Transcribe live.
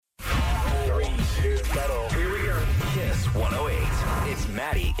Settle. Here we go. Kiss 108. It's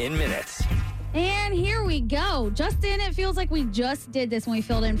Maddie in minutes. And here we go. Justin, it feels like we just did this when we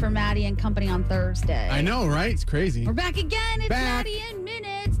filled in for Maddie and company on Thursday. I know, right? It's crazy. We're back again. It's Back. Maddie in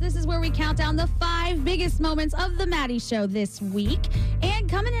minutes. This is where we count down the 5 biggest moments of the Maddie Show this week. And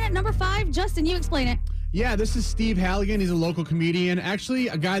coming in at number 5, Justin, you explain it. Yeah, this is Steve Halligan. He's a local comedian, actually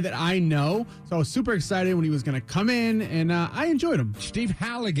a guy that I know. So I was super excited when he was going to come in, and I enjoyed him. Steve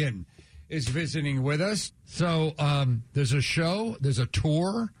Halligan is visiting with us. So there's a show, there's a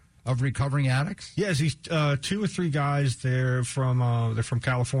tour of recovering addicts. Yes, these 2 or 3 guys. They're from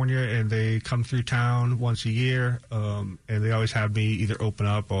California, and they come through town once a year. And they always have me either open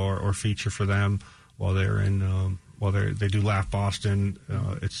up or feature for them while they're in. They do Laugh Boston.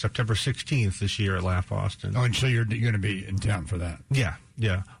 It's September 16th this year at Laugh Boston. Oh, and so you're going to be in town for that. Yeah.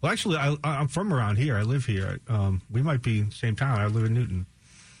 Well, actually, I'm from around here. I live here. We might be in the same town. I live in Newton,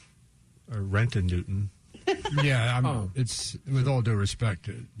 or rent in Newton. Yeah, it's with all due respect,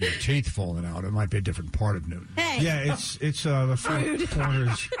 your teeth falling out. It might be a different part of Newton. Hey. Yeah, it's the four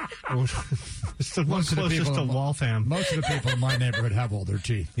corners. It's the one closest to Waltham. Most of the people in my neighborhood have all their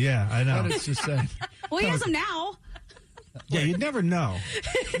teeth. Yeah, I know. But it's just saying. Well, he has them now. Yeah, you'd never know.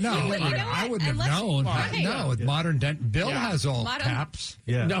 No, I wouldn't have known. Right. No, with modern dent, Bill has all caps.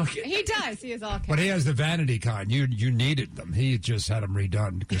 Yeah. No, he does. He is all But he has the vanity kind. You needed them. He just had them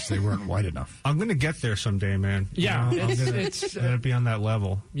redone because they weren't white enough. I'm going to get there someday, man. Yeah, I'm it's going to be on that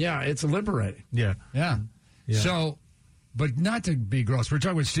level. yeah, it's liberating. Yeah. Yeah. So, but not to be gross, we're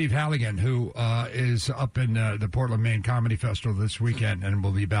talking with Steve Halligan, who is up in the Portland, Maine Comedy Festival this weekend, and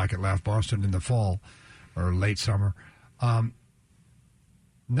will be back at Laugh Boston in the fall or late summer.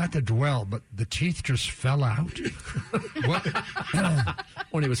 Not to dwell, but the teeth just fell out. What?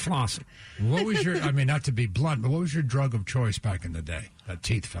 When he was flossing. What was your, I mean, not to be blunt, but what was your drug of choice back in the day? That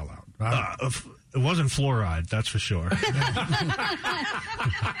teeth fell out. It wasn't fluoride, that's for sure.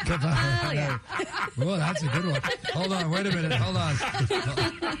 Well, that's a good one. Hold on, wait a minute. Hold on.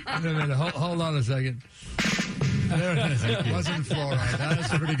 Wait a minute. Hold on a second. There it is. It wasn't fluoride. That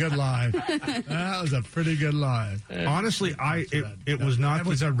was a pretty good line. That was a pretty good line. Honestly, it was not. That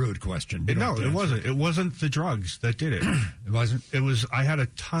was a rude question. No, it wasn't. It wasn't the drugs that did it. It wasn't? It was, I had a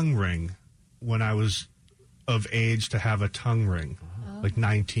tongue ring when I was of age to have a tongue ring, like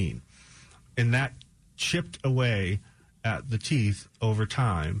 19. And that chipped away at the teeth over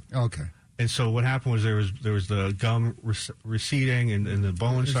time. Okay. And so what happened was there was the gum receding and the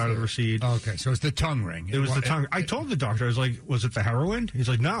bone started to recede. Okay, so it's the tongue ring. It was the tongue. I told the doctor, I was like, was it the heroin? He's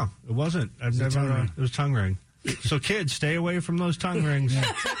like, no, it wasn't. It was tongue ring. So kids, stay away from those tongue rings.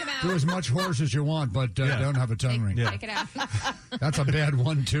 Yeah. Do as much horse as you want, but don't have a tongue ring. Take it out. That's a bad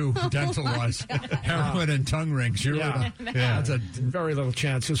 1-2 dental-wise. Heroin and tongue rings. You're that's a Very little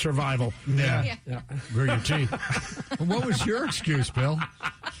chance of survival. Yeah. Where your teeth. Well, what was your excuse, Bill?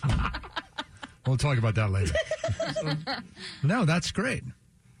 We'll talk about that later. No, that's great.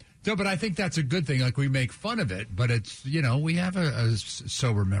 No, but I think that's a good thing. Like, we make fun of it, but it's, we have a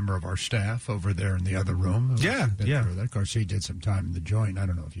sober member of our staff over there in the other room. Yeah. Of course, he did some time in the joint. I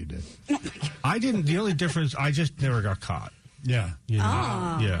don't know if you did. I didn't. The only difference, I just never got caught. Yeah.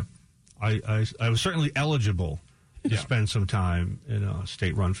 Yeah. I was certainly eligible to spend some time in a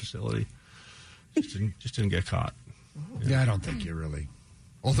state-run facility. Just didn't get caught. Yeah, I don't think you really.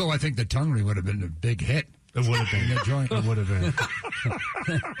 Although I think the tongue ring would have been a big hit. It would have been. In the joint. It would have been.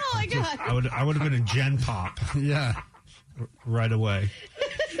 Oh, my God. I would have been in Gen Pop. Yeah. Right away.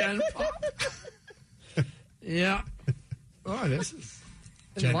 Gen Pop. Yeah. Oh, this is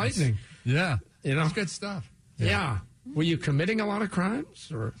enlightening. Yeah. It's good stuff. Yeah. Were you committing a lot of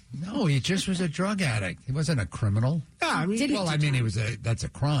crimes, or? No, he just was a drug addict. He wasn't a criminal. Yeah, I mean, he was that's a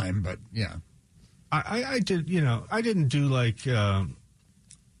crime, but yeah. I did, I didn't do like,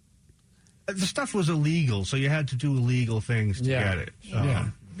 the stuff was illegal, so you had to do illegal things to get it.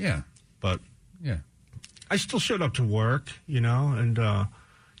 Yeah. But yeah, I still showed up to work, and, I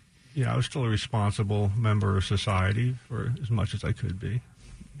was still a responsible member of society for as much as I could be.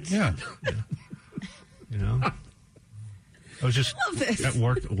 Yeah. I was just at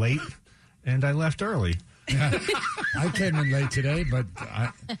work late, and I left early. Yeah. I came in late today, but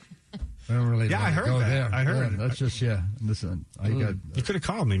I don't really I heard go that. there. I heard it. That's just, listen, I got... You could have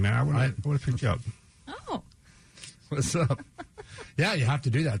called me, man. I would have picked you up. Oh. What's up? Yeah, you have to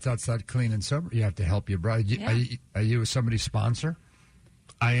do that. It's outside clean and sober. You have to help your bride. Are you somebody's sponsor?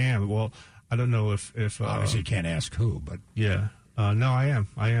 I am. Well, I don't know if obviously you can't ask who, but... Yeah. No, I am.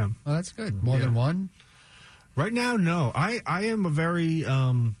 Well, that's good. More than one? Right now, no. I am a very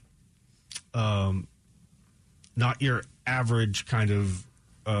not your average kind of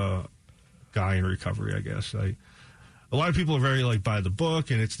guy in recovery, I guess. A lot of people are very like by the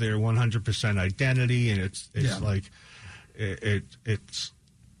book, and it's their 100% identity, and it's like it's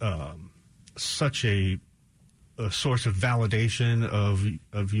such a source of validation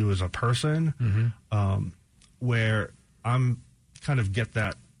of you as a person, where I'm kind of get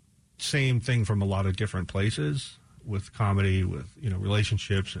that same thing from a lot of different places with comedy, with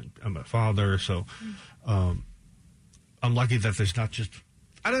relationships, and I'm a father, so I'm lucky that there's not just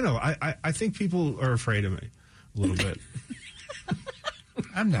I don't know. I think people are afraid of me a little bit.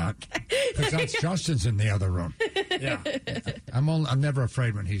 I'm not, because that's Justin's in the other room. Yeah. I'm never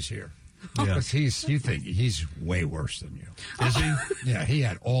afraid when he's here. Yeah. Because you think he's way worse than you. Is he? Yeah, he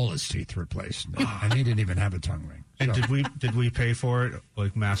had all his teeth replaced, and he didn't even have a tongue ring. And So- did we pay for it,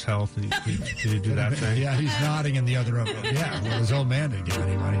 like Mass Health? Did you do that thing? Yeah, he's nodding in the other room. Yeah, well, his old man didn't give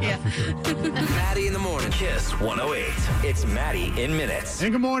any money. Yeah. For sure. Maddie in the morning. Kiss 108. It's Maddie in minutes.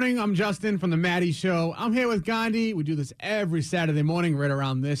 And good morning. I'm Justin from The Maddie Show. I'm here with Gandhi. We do this every Saturday morning right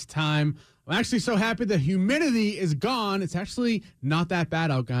around this time. I'm actually so happy the humidity is gone. It's actually not that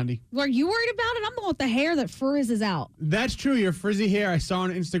bad out, Gandhi. Are you worried about it? I'm the one with the hair that frizzes out. That's true. Your frizzy hair, I saw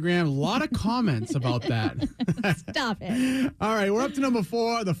on Instagram. A lot of comments about that. Stop it. All right, we're up to number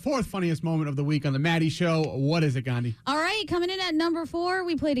 4, the 4th funniest moment of the week on The Maddie Show. What is it, Gandhi? All right, coming in at number 4,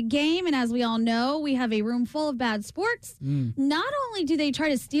 we played a game, and as we all know, we have a room full of bad sports. Not only do they try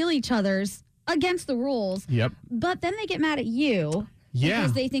to steal each other's against the rules, Yep. but then they get mad at you. Yeah.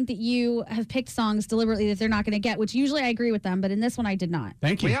 Because they think that you have picked songs deliberately that they're not going to get, which usually I agree with them, but in this one I did not.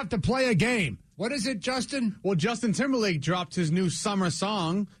 Thank you. We have to play a game. What is it, Justin? Well, Justin Timberlake dropped his new summer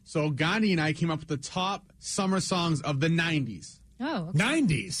song, so Gandhi and I came up with the top summer songs of the 90s. Oh, okay.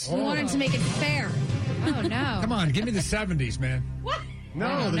 90s. We wanted to make it fair. Oh, no. Come on, give me the 70s, man.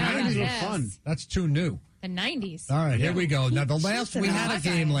 No, the no, 90s were yes. fun. That's too new. The 90s. All right, here we go. Now, we had a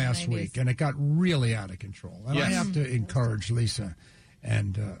game last 90s. week, and it got really out of control. And I Yes. have to encourage Lisa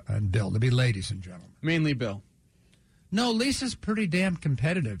and Bill to be ladies and gentlemen. Mainly Bill. No, Lisa's pretty damn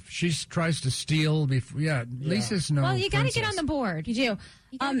competitive. She tries to steal. Lisa's no. Well, you got to princess. get on the board. You do.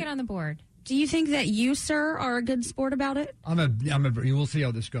 You got to get on the board. Do you think that you, sir, are a good sport about it? You will see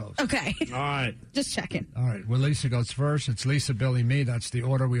how this goes. Okay. All right. Just checking. All right. Well, Lisa goes first. It's Lisa, Billy, me. That's the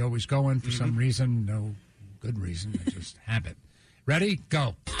order we always go in for some reason. No good reason. It's just habit. Ready?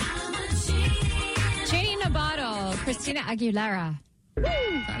 Go. Chaining a bottle. Christina Aguilera.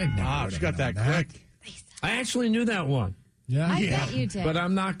 I didn't know. Wow, she got that quick. I actually knew that one, Yeah. I bet you did. but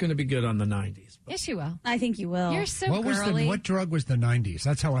I'm not going to be good on the 90s. Yes, you will. I think you will. You're so What girly. what drug was the 90s?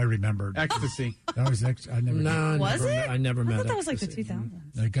 That's how I remembered. Ecstasy. That was I never. No, Was it? I never met I thought that was like the ecstasy.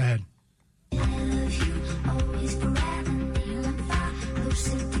 2000s. Go ahead.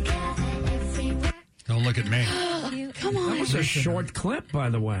 Don't look at me. Come on. That was a short clip, by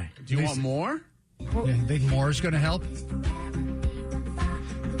the way. Do you want more? You think more is going to help?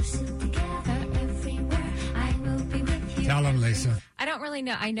 Tell him, Lisa. I don't really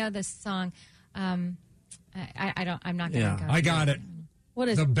know. I know this song. I don't. I'm not going to Yeah. go. I got it. What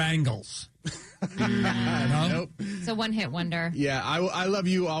is The it? Bangles. No? Nope. It's a one-hit wonder. Yeah, I love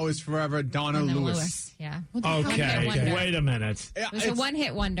you always forever, Donna Lewis. Yeah. Okay, One-hit wonder. wait a minute. Yeah, It was a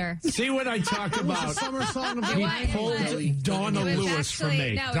one-hit wonder. See what I talked about? summer song of the It week. was. pulled Donna It was Lewis from actually-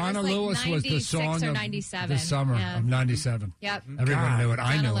 me. No, it Donna was like Lewis was the 96 song or of 97. the summer Yeah. of 97. Yep. Everyone God. knew it.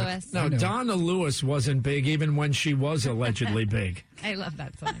 I Donna knew Lewis. it. No, I knew it. Donna Lewis wasn't big even when she was allegedly big. I love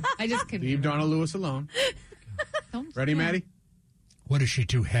that song. I just couldn't. Leave Donna Lewis alone. Don't- Ready, yeah. Maddie? What, is she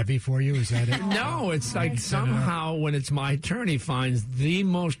too heavy for you? Is that it? No, it's like somehow when it's my turn, he finds the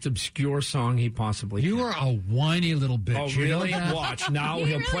most obscure song he possibly You can. are a whiny little bitch. Oh, You know really? that? Watch. Now He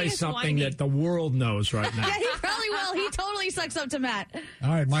he'll really play is something whiny. that the world knows right now. Yeah, he probably will. He totally sucks up to Matt. All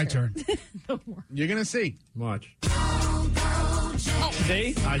right, my turn. You're going to see. Watch.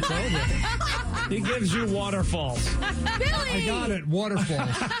 See? I told you. He gives you waterfalls. I got it.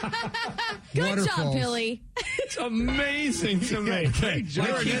 Waterfalls. Good Waterfalls. job, Billy. It's amazing to me. Okay, job.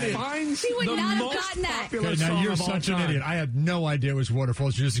 Like, he Idiot. finds He would the not have most gotten that. popular Okay, now song you're of all such an time. idiot. I had no idea it was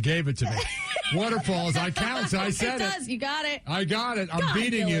waterfalls. You just gave it to me. Waterfalls. I count. I It said it. does. You got it. I got it. I'm God,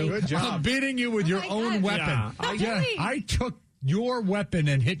 beating Billy. you. Good job. I'm beating you with your my own God. weapon. Yeah. Really? I took your weapon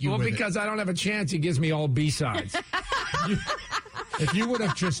and hit you Well, with because I don't have a chance, he gives me all B-sides. it. If you would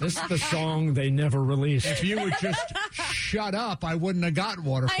have just This is the song they never released. if you would just shut up, I wouldn't have got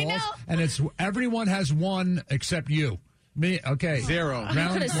waterfalls. I know. And it's everyone has one except you. Me. Okay. 0.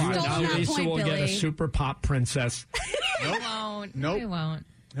 Round could've one. stolen Now that Lisa point, will get a Billy. super pop princess. We won't. Nope. We won't.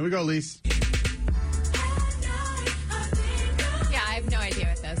 Here we go, Lise. Yeah, I have no idea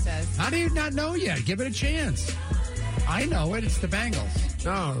what this is. How do you not know yet? Give it a chance. I know it. It's the Bangles.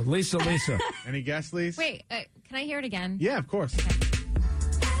 No, Lisa. Any guess, Lise? Wait, can I hear it again? Yeah, of course.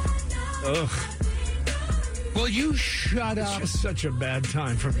 Ugh. Will you shut It's up? just such a bad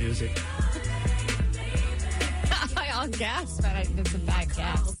time for music. I'll guess, but it's a bad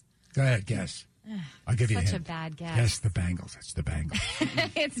guess. Go ahead, guess. I'll give you a Such a hint. bad guess. Guess the Bangles. It's the Bangles.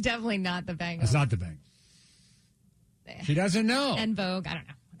 It's definitely not the Bangles. It's not the Bangles. She doesn't know. En Vogue. I don't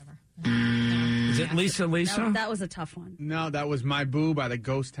know. Whatever. Is it Lisa? That was a tough one. No, that was My Boo by the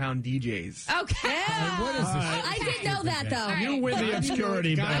Ghost Town DJs. Okay. What is this? I did know that, though. You win the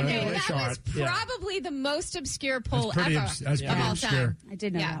obscurity Okay, that chart. was probably the most obscure poll That's pretty ever. that's of pretty all obscure. time. I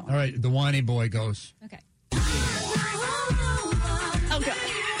did know Yeah. that All one. right, the whiny boy goes. Okay. Oh, God.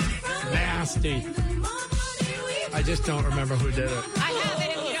 Nasty. I just don't remember who did it. I have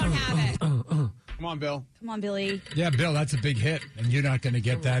it if you don't have it. Come on, Bill. Come on, Billy. Yeah, Bill, that's a big hit, and you're not going to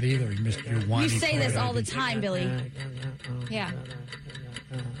get that either. You missed your whiny. You say this all the baby. time, Billy. Yeah.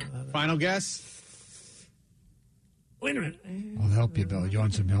 Final guess? Wait a minute. I'll help you, Bill. You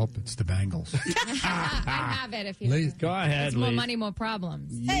want some help? It's the Bangles. I have it if you Lee, Go ahead, It's more Lee. money, more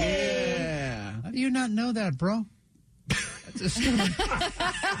problems. Yeah. how do you not know that, bro? That's a story.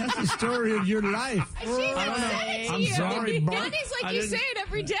 That's the story of your life. I'm sorry, Bart. Danny's I like, you didn't- say it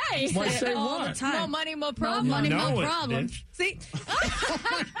every day. Why say all what? the time. More money, more More problems. money, know more it, problems. bitch. See?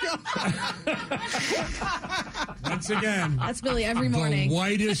 Once again, That's Billy every the morning.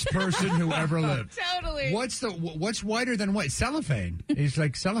 whitest person who ever lived. Totally. What's whiter than white? Cellophane. It's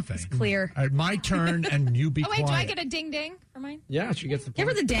like cellophane. It's clear. All right, my turn, and you be Oh, wait, quiet. do I get a ding ding for mine? Yeah, she gets the Give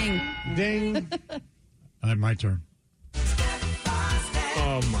her the ding. Ding. All right, my turn.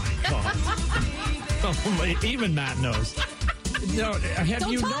 Oh, my God. Oh, even Matt knows. No, have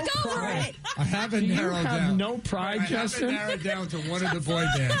Don't you talk no over pride? it. I haven't You narrowed have down. no pride, I haven't Justin? narrowed down to one of the boy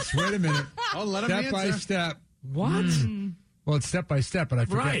bands. Wait a minute. Oh, let him Step by answer. step. What? Well, it's step by step, but I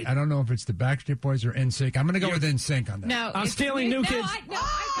forget. Right. I don't know if it's the Backstreet Boys or NSYNC. I'm going to go with NSYNC on that. No. I'm it's- stealing New no, Kids.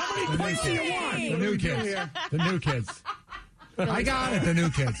 How The new kids. The new kids. The new kids. I got it, the new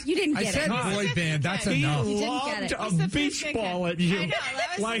kids. You didn't I get said it. boy band. That's He enough. You didn't get it. Loved a beach ball at you. I know, that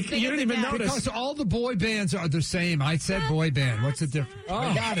was like, as big you as didn't it even gets. notice. Because all the boy bands are the same. I said boy band. What's the difference?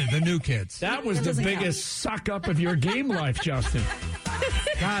 I got it, the new kids. That was That the doesn't biggest suck up of your game life, Justin.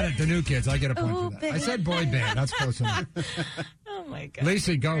 Got it, the new kids. I get a point Oh, for that. I said boy band. That's close enough. Oh, my God.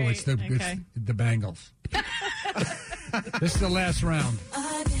 Lisa, go. Great. It's Okay. the Bangles. This is the last round.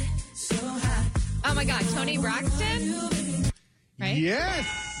 Oh, my God. Tony Braxton? Right?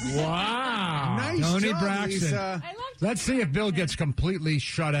 Yes. Wow. Nice Tony job, Braxton. Lisa. I loved Let's see if Bill gets completely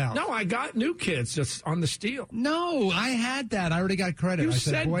shut out. No, I got New Kids just on the steal. No, I had that. I already got credit. You I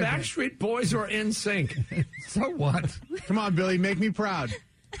said boy band. Backstreet Boys or NSYNC. So what? Come on, Billy. Make me proud.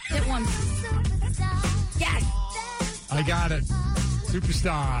 Hit one. Yes. I got it.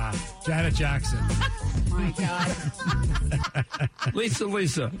 Superstar, Janet Jackson. My God.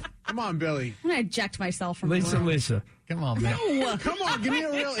 Lisa. Come on, Billy. I'm going to eject myself from the room. Lisa. Come on, man. Come on. Give me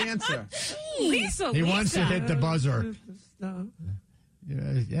a real answer. Lisa. He wants to hit the buzzer.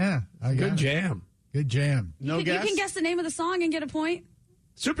 Yeah, I got Good it. jam. Good jam. No You guess? can guess the name of the song and get a point.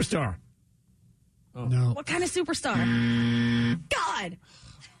 Superstar. No, What kind of superstar? God.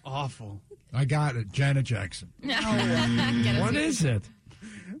 Awful. I got it. Janet Jackson. What is it?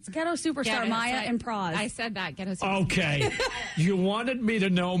 It's Ghetto Superstar Maya and Praz. I said that. Get us. Okay. You wanted me to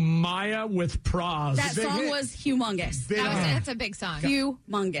know Maya with Praz. That song was humongous. Big That's a big song.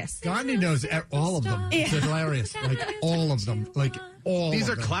 Humongous. Gandhi knows all of them. It's hilarious. Like all of them. Like all These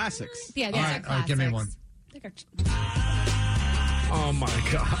of are them. classics. Yeah, these All are right, all right, give me one. classics. Oh, my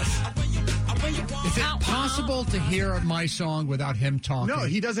God. Is it possible to hear my song without him talking? No,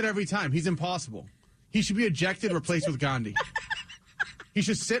 he does it every time. He's impossible. He should be ejected, replaced with Gandhi. He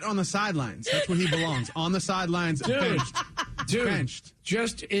should sit on the sidelines. That's where he belongs. On the sidelines, benched. Dude, Benched.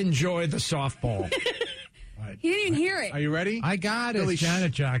 just enjoy the softball. He didn't even hear it. Are you ready? I got it. Billy,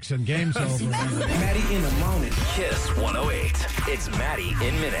 Janet Jackson. Game's over. Maddie in the morning. Kiss 108. It's Maddie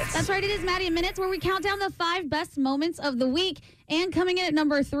in minutes. That's right. It is Maddie in Minutes, where we count down the 5 best moments of the week. And coming in at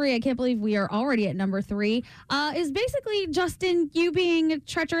number 3, I can't believe we are already at number 3, is basically Justin, you being a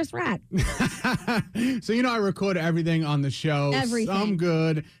treacherous rat. So, I record everything on the show. Everything. Some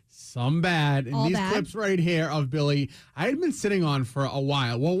good, some bad. And All these bad. clips right here of Billy, I had been sitting on for a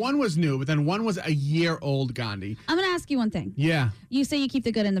while. Well, one was new, but then one was a year old Gandhi. I'm going to ask you one thing. Yeah. You say you keep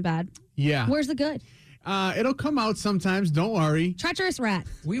the good and the bad. Yeah. Where's the good? It'll come out sometimes. Don't worry. Treacherous rat.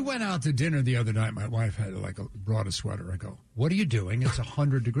 We went out to dinner the other night. My wife had brought a sweater. I go, "What are you doing? It's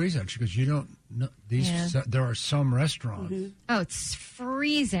 100 degrees out." She goes, "You don't know these. Yeah. There are some restaurants, Oh, it's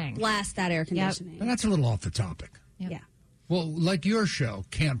freezing. Blast that air conditioning. but that's a little off the topic. Yep. Yeah. Well, like your show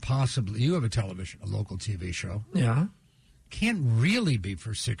can't possibly. You have a local TV show. Yeah. Can't really be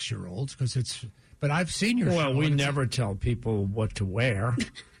for 6-year-olds because it's. But I've seen your show. Well, we never tell people what to wear.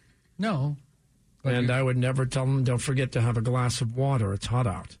 No. And I would never tell them, don't forget to have a glass of water. It's hot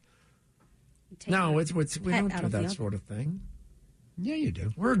out. No, we don't do that sort of thing. Yeah, you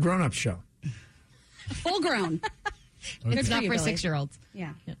do. We're a grown-up show. Full grown. It's not for Billy. 6-year-olds.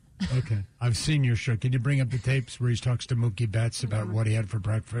 Yeah. Okay. I've seen your show. Can you bring up the tapes where he talks to Mookie Betts about what he had for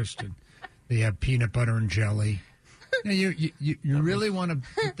breakfast? And they have peanut butter and jelly. Now, you really want to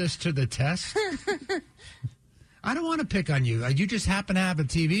put this to the test? I don't want to pick on you. You just happen to have a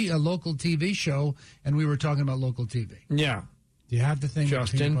local TV show, and we were talking about local TV. Yeah. Do you have the thing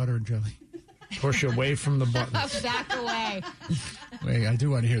with peanut butter and jelly? Push away from the buttons. Back away. Wait, I do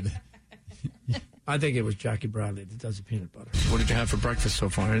want to hear that. I think it was Jackie Bradley that does the peanut butter. What did you have for breakfast so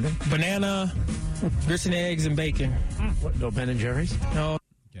far? Anything? Banana, grits and eggs, and bacon. What, no Ben and Jerry's? No.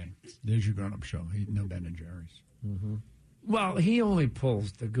 Okay. There's your grown-up show. No Ben and Jerry's. Mm-hmm. Well, he only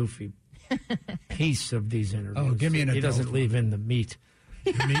pulls the goofy piece of these interviews. Oh, give me an He adult doesn't leave in the meat.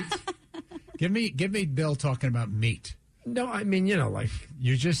 Meat? Give me Bill talking about meat. No, I mean, like...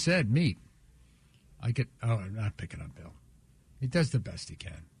 You just said meat. I'm not picking on Bill. He does the best he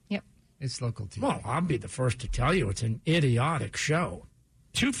can. Yep. It's local TV. Well, I'll be the first to tell you it's an idiotic show.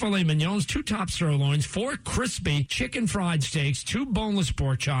 2 filet mignons, 2 top sirloins, 4 crispy chicken fried steaks, 2 boneless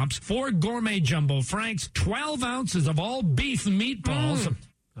pork chops, 4 gourmet jumbo franks, 12 ounces of all beef meatballs.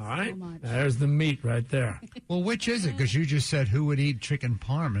 All right? There's the meat right there. Well, which is it? Because you just said who would eat chicken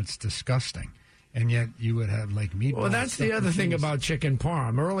parm. It's disgusting. And yet you would have, meatballs. Well, that's the other thing about chicken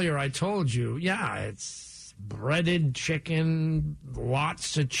parm. Earlier I told you, it's breaded chicken,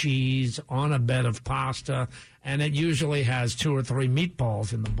 lots of cheese on a bed of pasta, and it usually has 2 or 3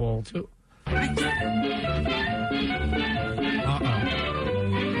 meatballs in the bowl, too.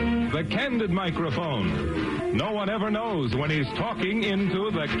 The candid microphone. No one ever knows when he's talking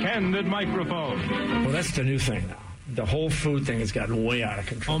into the candid microphone. Well, that's the new thing now. The whole food thing has gotten way out of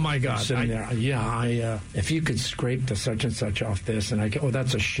control. Oh, my God. Sitting there. If you could scrape the such and such off this, and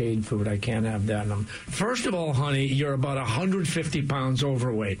that's a shade food. I can't have that. And first of all, honey, you're about 150 pounds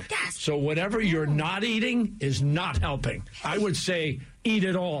overweight. Yes. So whatever you're not eating is not helping. I would say eat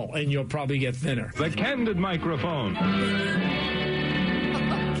it all, and you'll probably get thinner. The candid microphone.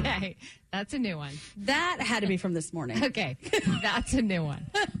 Okay. That's a new one. That had to be from this morning. Okay. That's a new one.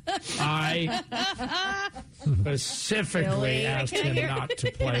 I specifically asked him not to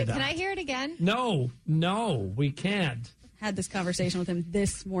play that. Can I hear it again? No, we can't. Had this conversation with him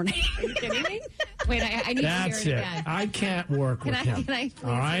this morning. Are you kidding me? Wait, I need That's to hear it it. again. I can't work with him. Can I please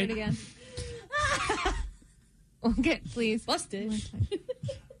all right? hear it again? Okay, please. Busted.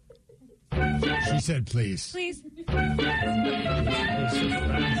 She said please. Please.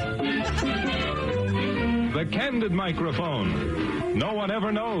 The candid microphone. No one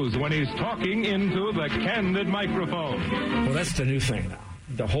ever knows when he's talking into the candid microphone. Well, that's the new thing now.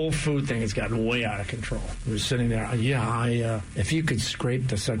 The whole food thing has gotten way out of control. We're sitting there. If you could scrape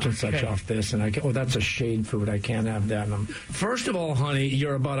the such and such off this, and that's a shade food. I can't have that. And first of all, honey,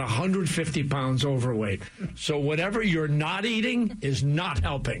 you're about 150 pounds overweight. So whatever you're not eating is not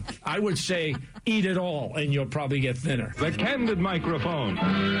helping. I would say eat it all, and you'll probably get thinner. The candid microphone.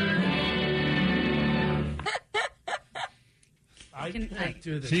 I can't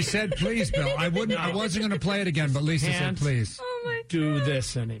do this. She said please, Bill. I wasn't going to play it again, but Lisa said please. Do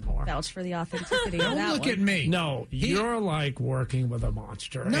this anymore. Vouch for the authenticity of Don't that look one. at me. No, you're like working with a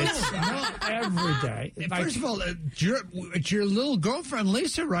monster. No, Every day. First of all, it's your little girlfriend,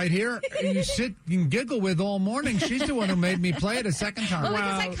 Lisa, right here. You sit and giggle with all morning. She's the one who made me play it a second time. Well,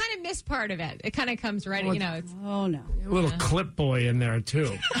 because I kind of missed part of it. It kind of comes right, it's... Oh, no. A little clip boy in there,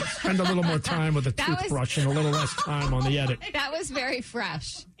 too. Spend a little more time with a toothbrush and a little less time on the edit. That was very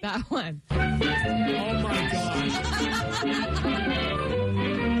fresh, that one. Oh, my God.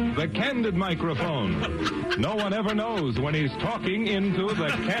 The candid microphone. No one ever knows when he's talking into the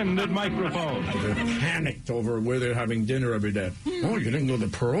candid microphone. They're panicked over where they're having dinner every day. Oh, you didn't go to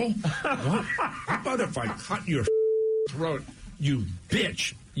Pearl? What? How about if I cut your throat, you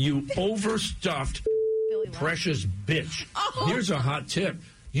bitch? You overstuffed precious bitch. Here's a hot tip.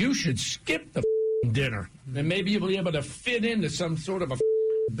 You should skip the dinner. And maybe you'll be able to fit into some sort of a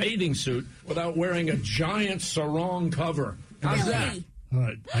bathing suit without wearing a giant sarong cover. How's that?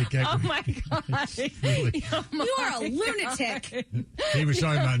 I can't. Oh, my God. Really. You are a lunatic. He was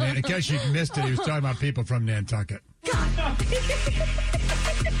talking about, in case you missed it, he was talking about people from Nantucket. Okay,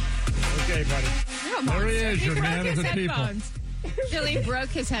 buddy. There he is, your man of the people. Billy broke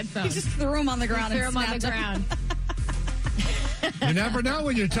his headphones. He just threw him on the ground Threw and him on the snapped ground. You never know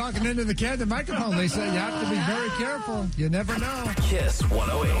when you're talking into the candid microphone, Lisa. You have to be very careful. You never know. Kiss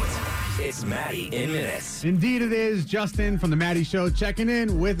 108. It's Maddie in Minutes. Indeed it is. Justin from The Maddie Show checking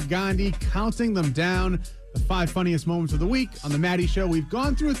in with Gandhi, counting them down. The 5 funniest moments of the week on The Maddie Show. We've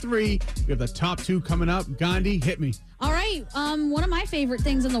gone through 3. We have the top 2 coming up. Gandhi, hit me. All right. One of my favorite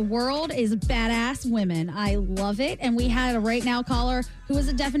things in the world is badass women. I love it. And we had a right now caller who is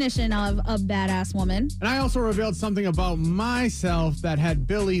a definition of a badass woman. And I also revealed something about myself that had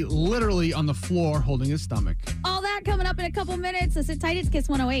Billy literally on the floor holding his stomach. All that coming up in a couple minutes. So sit tight. It's Kiss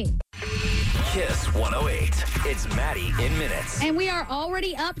 108. Kiss 108. It's Maddie in Minutes. And we are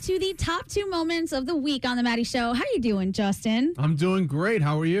already up to the top 2 moments of the week on The Maddie Show. How you doing, Justin? I'm doing great.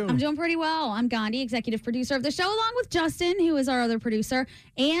 How are you? I'm doing pretty well. I'm Gandhi, executive producer of the show, along with Justin, who is our other producer.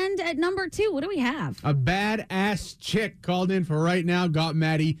 And at number 2, what do we have? A badass chick called in for right now got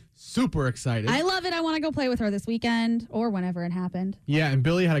Maddie super excited. I love it. I want to go play with her this weekend or whenever it happened. Yeah, and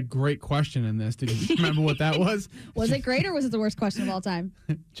Billy had a great question in this. Did you remember what that was? Was it great or was it the worst question of all time?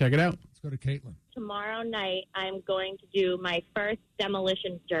 Check it out. Let's go to Caitlin. Tomorrow night, I'm going to do my first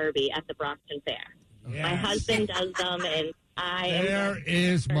demolition derby at the Brockton Fair. Yes. My husband does them, and I am. There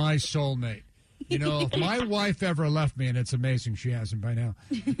is my soulmate. You know, if my wife ever left me, and it's amazing she hasn't by now,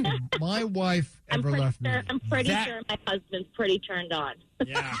 if my wife ever left me. I'm pretty sure my husband's pretty turned on.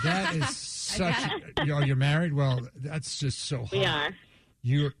 Yeah, that is such. You're married? Well, that's just so hot. We are.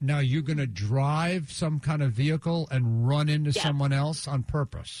 You're going to drive some kind of vehicle and run into someone else on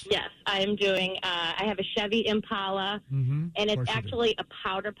purpose. Yes, I'm doing. I have a Chevy Impala, and it's actually a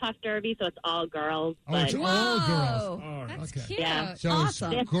powder puff derby, so it's all girls. Oh, it's all girls. Oh, That's okay. cute. Yeah. So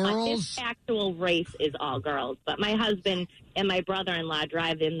Awesome. it's girls. This actual race is all girls, but my husband and my brother-in-law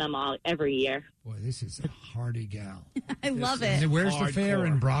drive in them all every year. Boy, this is a hardy gal. I love And it. where's the fair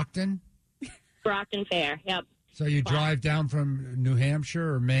in Brockton? Brockton Fair. Yep. So you drive down from New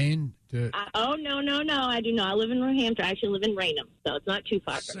Hampshire or Maine to. Oh no, I do not live in New Hampshire. I actually live in Raynham, so it's not too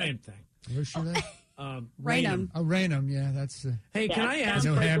far from me. Same thing. Where's she live? Raynham. Oh, Raynham. Yeah, that's. Hey, can I Yeah, ask,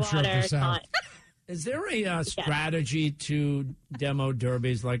 New Hampshire of the South. is there a strategy to demo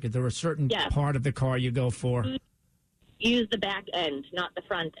derbies? Like, is there a certain part of the car you go for? Use the back end, not the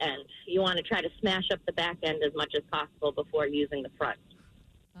front end. You want to try to smash up the back end as much as possible before using the front.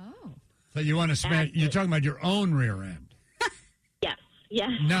 Oh. So you want to smash? You're talking about your own rear end. Yes.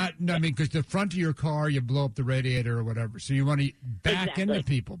 No, I mean, because the front of your car, you blow up the radiator or whatever. So you want to back into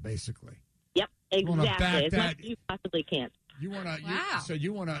people, basically. Yep, wanna exactly. back As that- much as you possibly can. You want to. Wow. So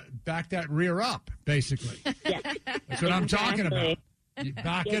you want to back that rear up, basically. Yes. That's what I'm talking about. You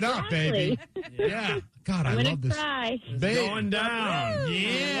back it up, baby. Yeah. God, I I'm gonna love this. try. Going down.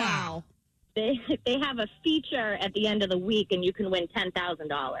 Yeah. Wow. They have a feature at the end of the week, and you can win $10,000.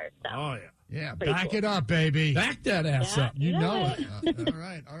 So. Oh, yeah. Yeah, Pretty back cool. it up, baby. Back that ass Yeah. up. You know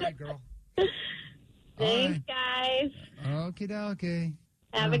it. All right, girl. Thanks, guys. Okie dokie.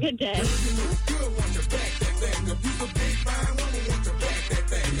 Have a good day.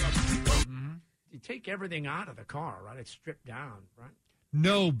 You take everything out of the car, right? It's stripped down, right?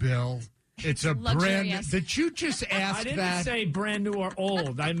 No, Bill. It's a brand. Luxurious. Did you just ask I didn't that? say brand new or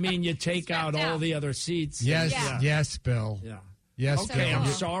old. I mean, you take out all the other seats. Yes, Yeah. yes, Bill. Yeah. Yes, Okay, Bill. I'm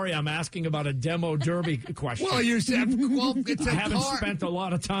sorry. I'm asking about a demo derby question. Well, you said, well, it's I a haven't car. spent a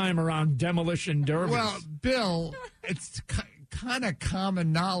lot of time around demolition derbies. Well, Bill, it's kind of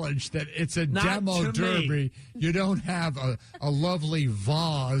common knowledge that it's a Not demo to me. derby. You don't have a lovely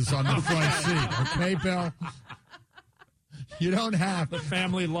vase on the front seat, okay, Bill? You don't have the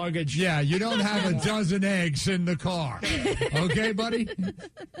family luggage. Yeah, you don't have a dozen eggs in the car, okay, buddy?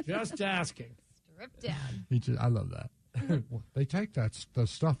 Just asking. Strip down. I love that. They take the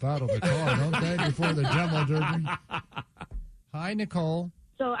stuff out of the car, don't they, before the demo derby? Hi, Nicole.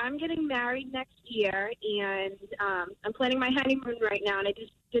 So I'm getting married next year, and I'm planning my honeymoon right now, and I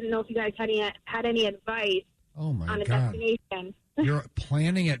just didn't know if you guys had any advice Oh, my on a God. destination. You're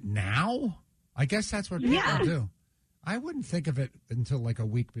planning it now? I guess that's what people Yeah. do. I wouldn't think of it until like a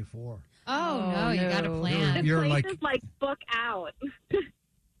week before. Oh, no, you got to plan. You're Places like book out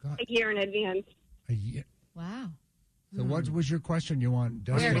God. a year in advance. a year. Wow. So what was your question? You want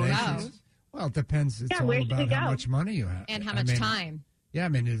Where to go? destinations? Well, it depends. It's Yeah, all where should about we how go? much money you have. And how I much mean, time. Yeah, I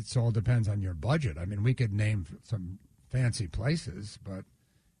mean, it all depends on your budget. I mean, we could name some fancy places, but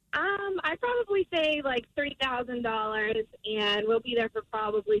I'd probably say like $3,000, and we'll be there for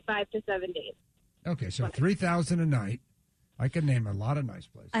probably 5 to 7 days. okay, so $3,000 a night. I could name a lot of nice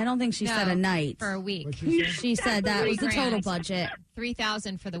places. I don't think she said a night. For a week. What'd you say? She said that was the $3,000. total budget.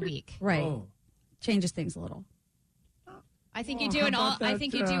 3,000 for the week. Right. Oh. Changes things a little. I think you do an all. I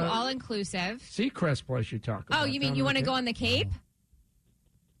think you do all inclusive. Seacrest place you talk about. Oh, you mean you want to go on the Cape?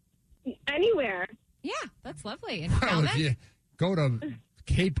 Anywhere. Yeah, that's lovely. In Well, Falmouth? if you go to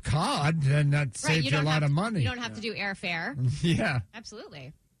Cape Cod, then that saves you a lot of money. You don't have to do airfare. Yeah.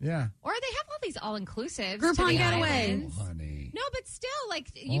 Absolutely. Yeah. Or they have all these all-inclusives. Groupon to the getaways. islands. Oh, honey. No, but still, like,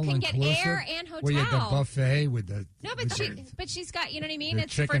 you can get All-inclusive? air and hotel. Where you have the buffet with the... No, but she's got, you know what I mean? the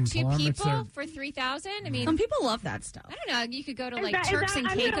It's for chicken 2 plummets people are- for $3,000. I mean, Some people love that stuff. I don't know. You could go to Is like that- is Turks that- and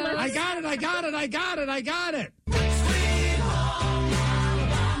I'm gonna Caicos. look- I got it.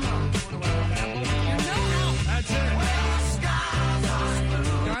 That's it.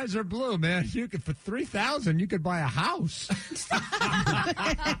 Guys are blue, man. You could for $3,000, you could buy a house.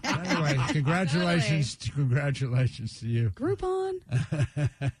 Anyway, congratulations to you. Groupon.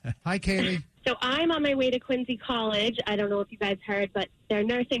 Hi, Kaylee. So I'm on my way to Quincy College. I don't know if you guys heard, but their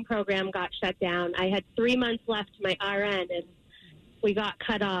nursing program got shut down. I had 3 months left to my RN, and we got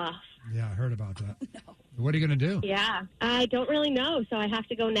cut off. Yeah, I heard about that. No. What are you going to do? Yeah, I don't really know. So I have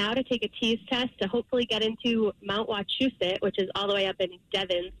to go now to take a TEAS test to hopefully get into Mount Wachusett, which is all the way up in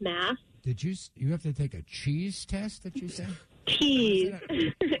Devens, Mass. Did you have to take a cheese test, did you say? TEAS.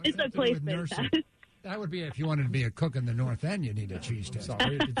 It's a to do with placement nursing? test. That would be if you wanted to be a cook in the North End, you need a cheese test.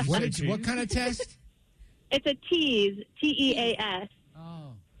 Sorry, did you What, say what cheese? kind of test? It's a TEAS, TEAS.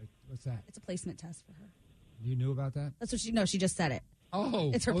 Oh, what's that? It's a placement test for her. You knew about that? That's what she just said it.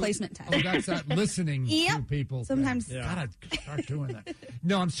 Oh. It's her placement test. Oh, that's that listening to Yep. people. Sometimes- thing. Gotta start doing that.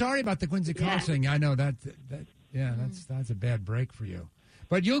 No, I'm sorry about the Quincy College thing. I know that's a bad break for you.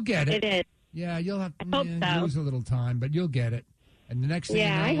 But you'll get it. It is. Yeah, you'll have I hope so. lose a little time, but you'll get it. And the next thing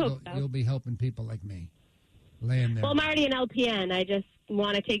Yeah, you know, I hope so. you'll be helping people like me. Laying there. Well, I'm already an LPN. I just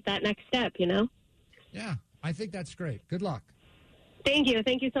want to take that next step, you know? Yeah, I think that's great. Good luck. Thank you.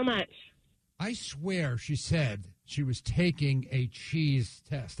 Thank you so much. I swear she said she was taking a cheese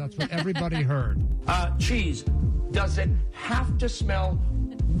test. That's what everybody heard. Cheese, does it have to smell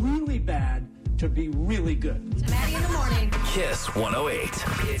really bad to be really good? Maddie in the morning. Kiss 108.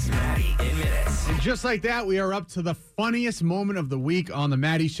 It's Maddie in minutes. And just like that, we are up to the funniest moment of the week on The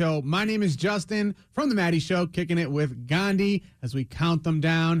Maddie Show. My name is Justin from The Maddie Show, kicking it with Gandhi as we count them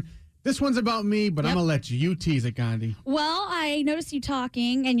down. This one's about me, but I'm going to let you tease it, Gandhi. Well, I noticed you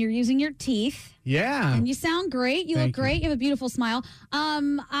talking and you're using your teeth. Yeah. And you sound great. You look Thank you. great. You have a beautiful smile.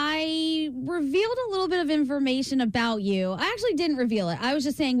 I revealed a little bit of information about you. I actually didn't reveal it. I was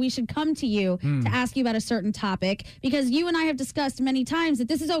just saying we should come to you to ask you about a certain topic because you and I have discussed many times that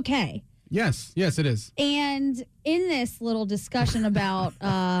this is okay. Yes, it is. And in this little discussion about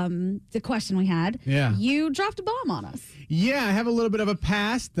the question we had, you dropped a bomb on us. Yeah, I have a little bit of a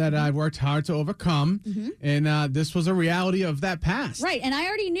past that I've worked hard to overcome, and this was a reality of that past. Right, and I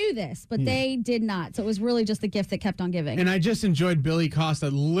already knew this, but they did not. So it was really just the gift that kept on giving. And I just enjoyed Billy Costa.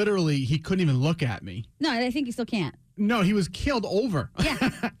 Literally, he couldn't even look at me. No, I think he still can't. No, he was killed over.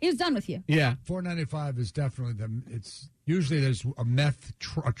 Yeah, he was done with you. Yeah. 495 is definitely it's usually there's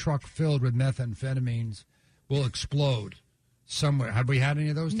a truck filled with methamphetamines will explode somewhere. Have we had any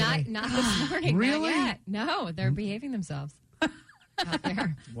of those today? Not this morning. Really? Not yet. No, they're behaving themselves out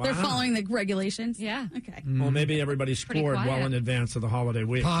there. They're following the regulations. Yeah. Okay. Well, maybe everybody Pretty scored well quiet. in advance of the holiday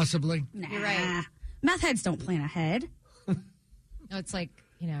week. Possibly. Nah. You're right. Meth heads don't plan ahead. No, it's like,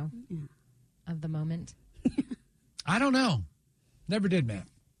 of the moment. I don't know. Never did, man.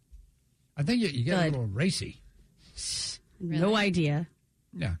 I think you get a Good. little racy. No idea.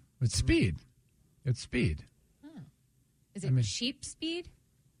 Yeah. It's speed. It's speed. Is it cheap speed?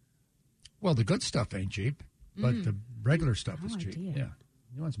 Well, the good stuff ain't cheap, but the regular stuff is cheap. idea. Yeah.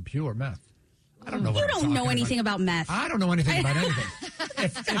 You want some pure meth. I don't know what You I'm don't talking know about. anything about meth. I don't know anything about anything.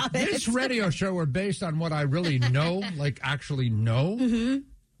 If this radio show were based on what I really know, like actually know,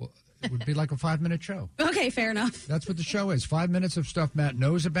 well, it would be like a 5-minute show. Okay, fair enough. That's what the show is. 5 minutes of stuff Matt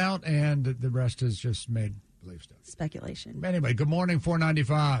knows about, and the rest is just made believe stuff. Speculation. Anyway, good morning,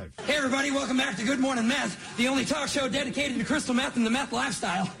 495. Hey, everybody, welcome back to Good Morning Meth, the only talk show dedicated to crystal meth and the meth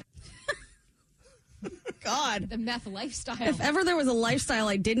lifestyle. God. The meth lifestyle. If ever there was a lifestyle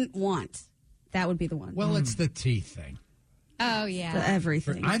I didn't want, that would be the one. Well, it's the teeth thing. Oh, yeah. The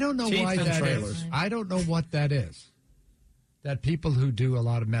everything. I don't know Teeth why and that trailers. is. I don't know what that is. That people who do a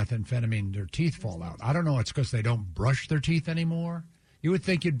lot of methamphetamine, their teeth fall out. I don't know. It's because they don't brush their teeth anymore. You would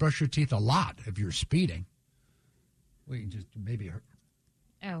think you'd brush your teeth a lot if you're speeding. Well, you just maybe hurt.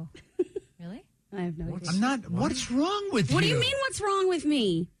 Oh, really? I have no idea. I'm not. What's wrong with you? What do you mean? What's wrong with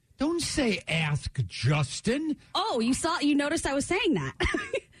me? Don't say ask Justin. Oh, you noticed I was saying that.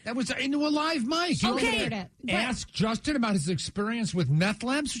 That was into a live mic. You Okay, want me to but- ask Justin about his experience with meth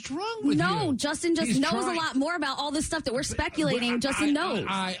labs? What's wrong with you? No, Justin just He's knows trying- a lot more about all this stuff that we're speculating. Justin knows.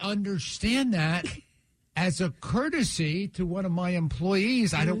 I understand that. As a courtesy to one of my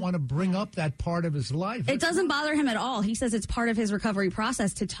employees, I don't want to bring up that part of his life. It doesn't bother him at all. He says it's part of his recovery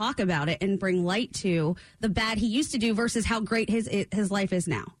process to talk about it and bring light to the bad he used to do versus how great his life is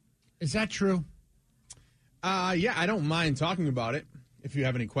now. Is that true? Yeah, I don't mind talking about it if you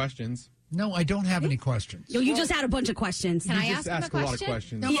have any questions. No, I don't have any questions. Yo, you just had a bunch of questions. Can I just ask a lot of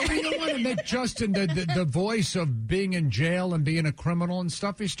questions. No, but we don't want to make Justin the voice of being in jail and being a criminal and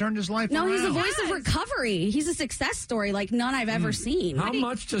stuff. He's turned his life No, around. he's the voice of recovery. He's a success story like none I've ever seen. How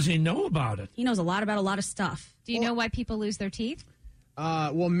much does he know about it? He knows a lot about a lot of stuff. Do you know why people lose their teeth?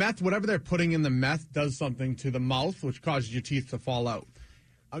 Well, meth, whatever they're putting in the meth does something to the mouth, which causes your teeth to fall out.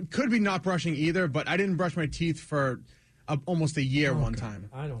 Could be not brushing either, but I didn't brush my teeth for almost a year one time.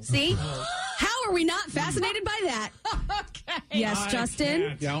 I don't See? How are we not fascinated by that? Okay. Yes,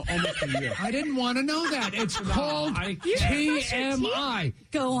 Justin? Yeah, almost a year. I didn't want to know that. It's called TMI.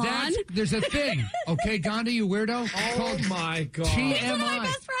 Go on. There's a thing. Okay, Gandhi, you weirdo? Oh, my God. TMI. He's one of my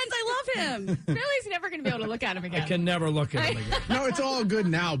best friends. I love him. Billy's never going to be able to look at him I again. can never look at him again. No, it's all good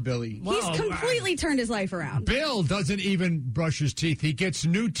now, Billy. He's completely turned his life around. Bill doesn't even brush his teeth. He gets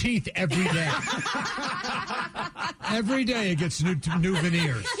new teeth every day. Every day he gets new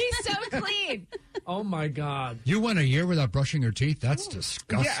veneers. He's so clean. Oh, my God. You went a year without brushing your teeth? That's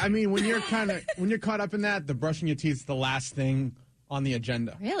disgusting. Yeah, I mean, when you're caught up in that, the brushing your teeth is the last thing on the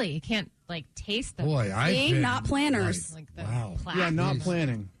agenda. Really? You can't, like, taste the... Boy, I've See? been, Not planners. Like the Wow. plaque. Yeah, not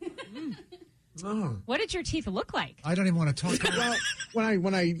planning. What did your teeth look like? I don't even want to talk about Well, when I why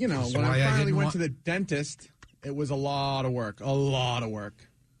I finally didn't went want- to the dentist, it was a lot of work.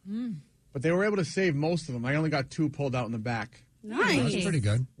 But they were able to save most of them. I only got 2 pulled out in the back. Nice. That's pretty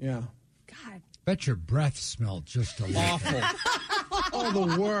good. Yeah. God. Bet your breath smelled just a little. Awful. Oh,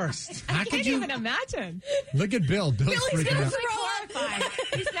 the worst. How I could can't you even imagine. look at Bill? Bill's Billy's freaking gonna out. throw up.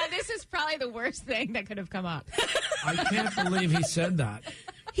 He said this is probably the worst thing that could have come up. I can't believe he said that.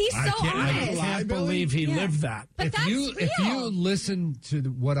 He's so I honest. can't believe he lived that. But If you listen to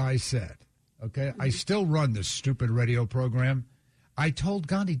what I said, okay, I still run this stupid radio program. I told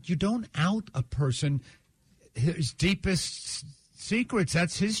Gandhi, you don't out a person his deepest secrets.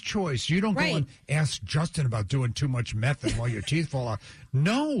 That's his choice. You don't go and ask Justin about doing too much meth and while your teeth fall out.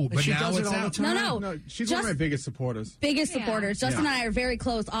 No, but she now does it it's all the out. time. No. She's one of my biggest supporters. Biggest supporters. Justin and I are very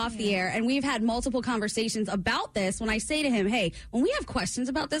close off the air, and we've had multiple conversations about this. When I say to him, hey, when we have questions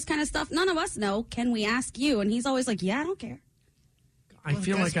about this kind of stuff, none of us know. Can we ask you? And he's always like, yeah, I don't care. I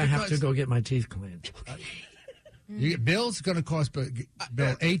feel that's like I have to because- go get my teeth cleaned. Bill's going to cost Bill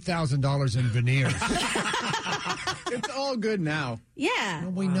 $8,000 in veneers. It's all good now. Yeah.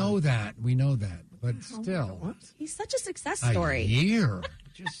 Well, we know that. We know that. But still, He's such a success a story. year.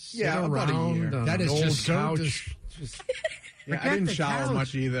 Just Yeah, sit about a around year. on That an is old just so couch. Yeah, I Forget didn't the shower couch.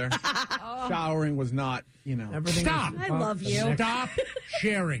 much either. Oh. Showering was not, Everything Stop. was I love you. next- Stop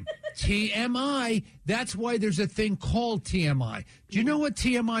sharing. TMI. That's why there's a thing called TMI. Do you know what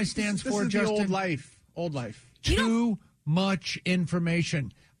TMI stands This for, is the Justin? old life. Old life. Too much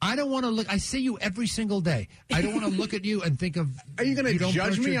information. I don't want to look. I see you every single day. I don't want to look at you and think of. Are you going to don't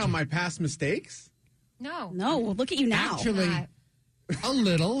judge brush me your on teeth. my past mistakes? No. No, well, look at you now. Actually, a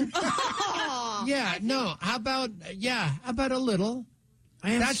little. Yeah. No. How about a little? I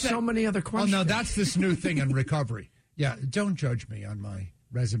have so many other questions. Oh no, that's this new thing in recovery. Yeah. Don't judge me on my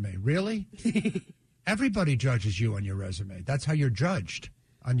resume. Really? Everybody judges you on your resume. That's how you're judged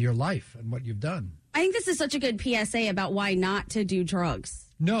on your life and what you've done. I think this is such a good PSA about why not to do drugs.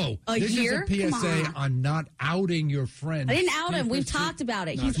 No, This year? Is a Come PSA on. on not outing your friend. I didn't out him. We've talked about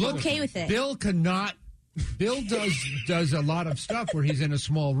it. He's okay with it. Bill cannot. Bill does a lot of stuff where he's in a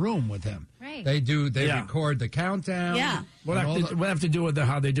small room with him. Right. They Yeah. record the countdown. Yeah. We'll have to do with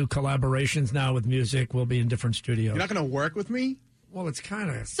how they do collaborations now with music. We'll be in different studios. You're not going to work with me? Well, it's kind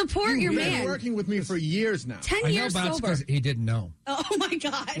of Support your You've been man. working with me for years now. 10 I know, years but it's sober. because he didn't know. Oh, my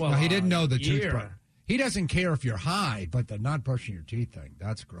God. Well, he didn't know the year. toothbrush. He doesn't care if you're high, but the not brushing your teeth thing,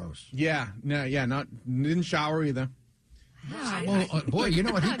 that's gross. Yeah. No, yeah. Didn't shower either. Well, boy, you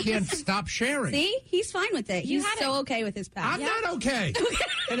know what? He can't stop sharing. See? He's fine with it. He's so okay with his past. I'm not okay.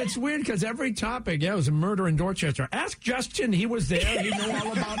 And it's weird because every topic, it was a murder in Dorchester. Ask Justin. He was there. He knew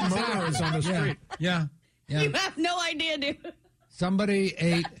all about murders on the street. Yeah. You have no idea, dude. Somebody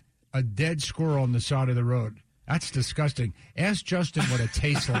ate a dead squirrel on the side of the road. That's disgusting. Ask Justin what it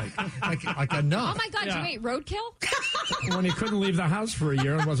tastes like. Like enough. Oh my God, you ate roadkill? When he couldn't leave the house for a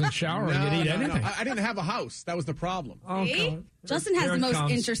year and wasn't showering, he'd eat anything. I didn't have a house. That was the problem. Oh, Justin has the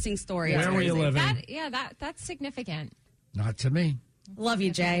most interesting story. Where were you living? That's significant. Not to me. Love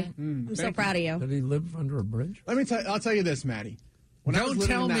you, Jay. I'm so proud of you. Did he live under a bridge? I'll tell you this, Maddie. When I was Don't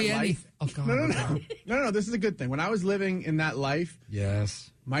living tell in that me life, anything. Oh, God. No. This is a good thing. When I was living in that life,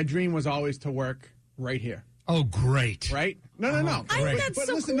 yes, my dream was always to work right here. Oh, great. Right? No. I think that's but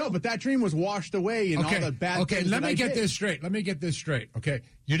so listen, cool. no, but that dream was washed away in all the bad things. Let me get did. this straight. Okay.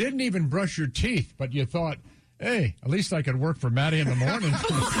 You didn't even brush your teeth, but you thought, hey, at least I could work for Maddie in the morning.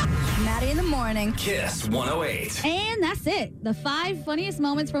 Maddie in the morning. Kiss 108. And that's it. The 5 funniest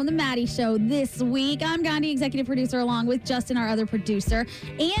moments from the Maddie Show this week. I'm Gandhi, executive producer, along with Justin, our other producer.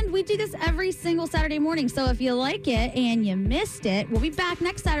 And we do this every single Saturday morning. So if you like it and you missed it, we'll be back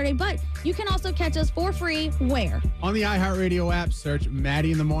next Saturday. But you can also catch us for free where? On the iHeartRadio app, search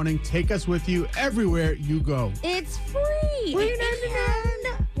Maddie in the Morning. Take us with you everywhere you go. It's free.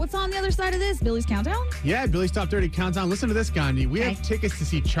 And what's on the other side of this? Billy's Countdown? Yeah, Billy's Top 30 Countdown. Listen to this, Gandhi. We have tickets to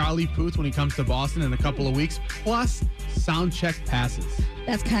see Charlie Puth when he comes to Boston in a couple of weeks, plus sound check passes.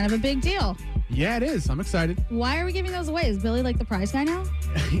 That's kind of a big deal. Yeah, it is. I'm excited. Why are we giving those away? Is Billy like the prize guy now?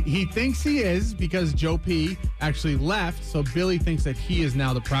 He thinks he is because Joe P actually left, so Billy thinks that he is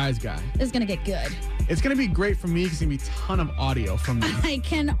now the prize guy. This is going to get good. It's going to be great for me because it's going to be a ton of audio from me. I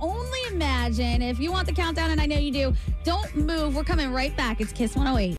can only imagine. If you want the countdown, and I know you do, don't move. We're coming right back. It's Kiss 108.